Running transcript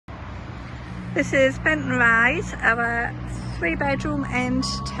This is Benton Rise, our 3-bedroom end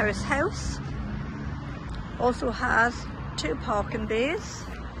terrace house. Also has 2 parking bays.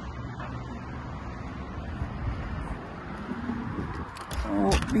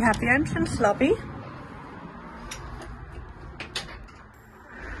 So we have the entrance lobby.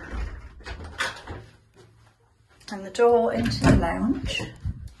 And the door into the lounge.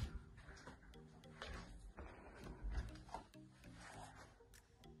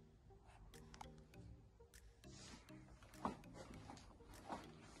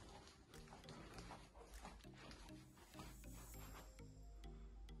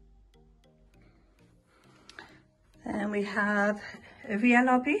 Then we have a rear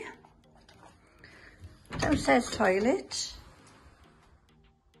lobby, downstairs toilet,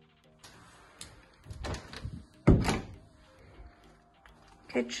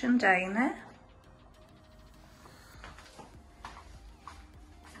 kitchen diner,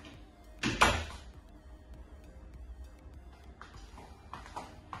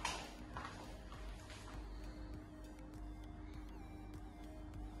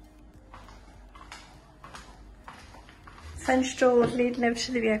 French doors leading out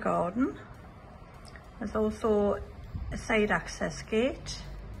to the rear garden. There's also a side access gate.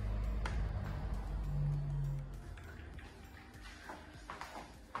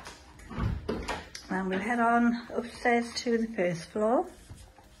 And we'll head on upstairs to the first floor.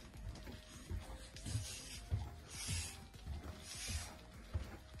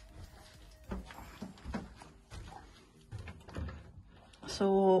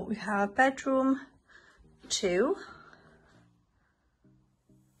 So we have bedroom 2.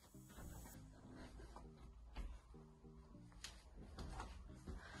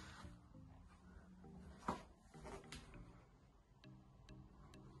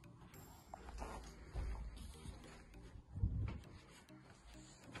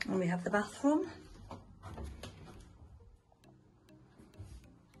 And we have the bathroom.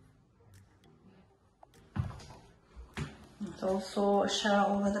 There's also a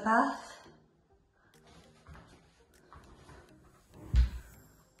shower over the bath.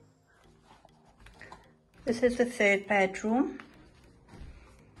 This is the 3rd bedroom.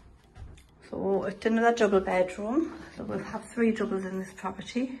 So it's another double bedroom. So we'll have 3 doubles in this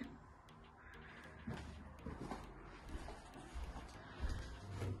property.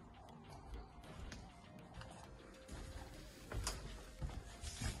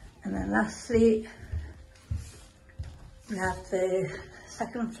 And then lastly, we have the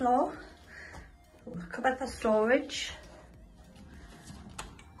 2nd floor, cupboard for storage,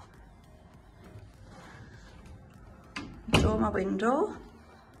 dormer window,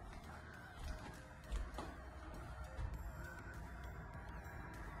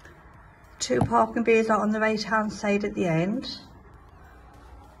 two parking bays are on the right hand side at the end.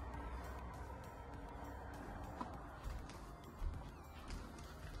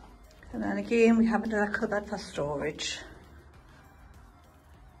 And then again we have another cupboard for storage.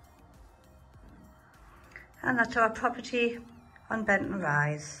 And that's our property on Benton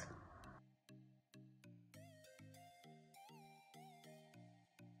Rise.